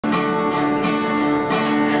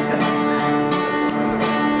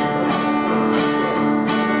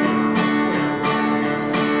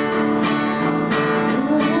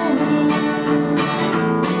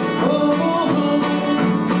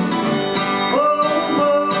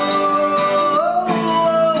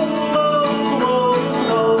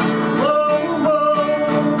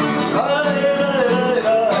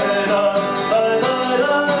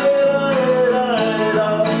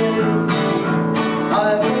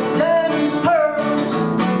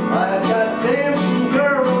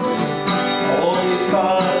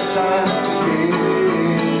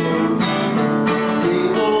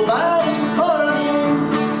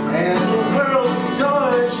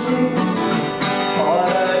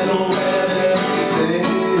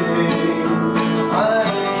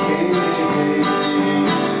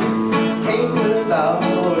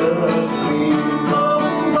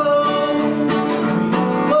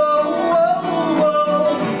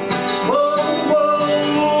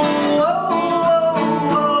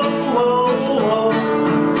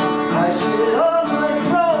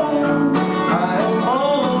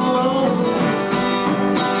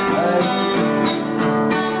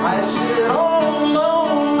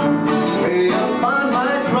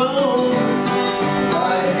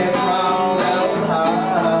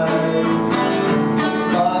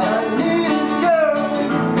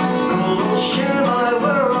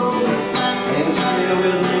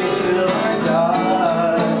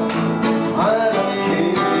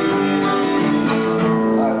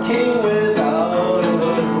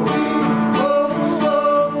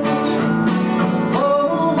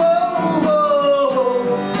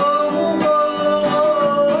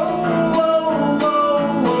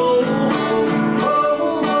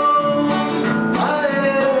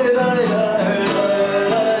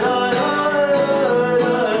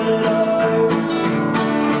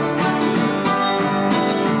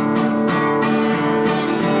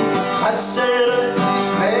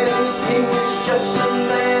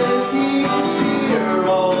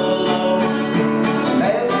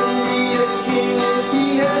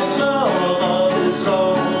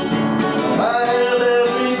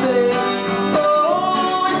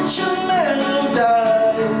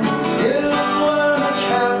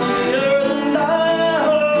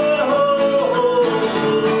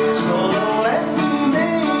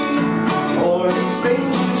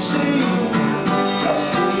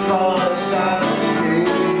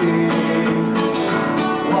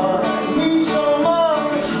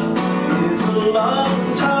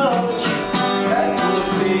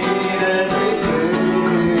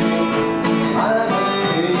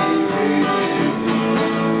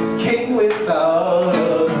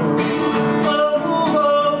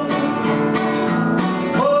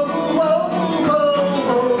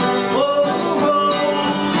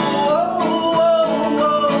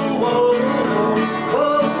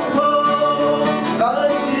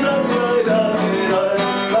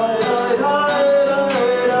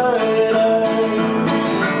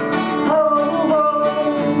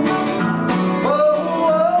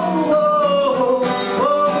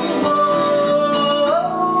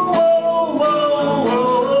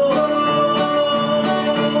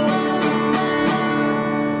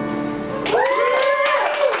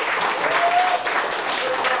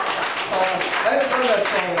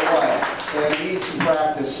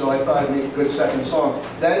So I thought I'd make a good second song.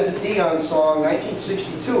 That is a Dion song,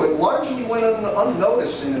 1962. It largely went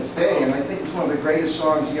unnoticed in its day, and I think it's one of the greatest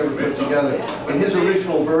songs he ever put together. And his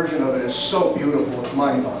original version of it is so beautiful, it's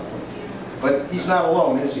mind-boggling. But he's not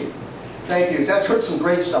alone, is he? Thank you. That's heard some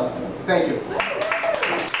great stuff from him. Thank you. I'm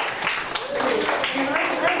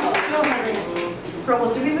still having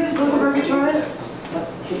trouble. Did we lose both of our guitarists?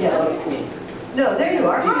 Yes. No, there you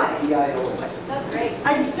are. Hi. That's great.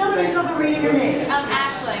 I'm still having trouble reading your name.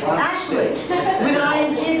 Ashley. Ashley. With an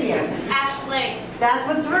I-N-G at the end. Ashley. That's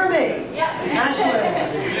what threw me. Yeah. Ashley.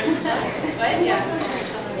 What? Yes.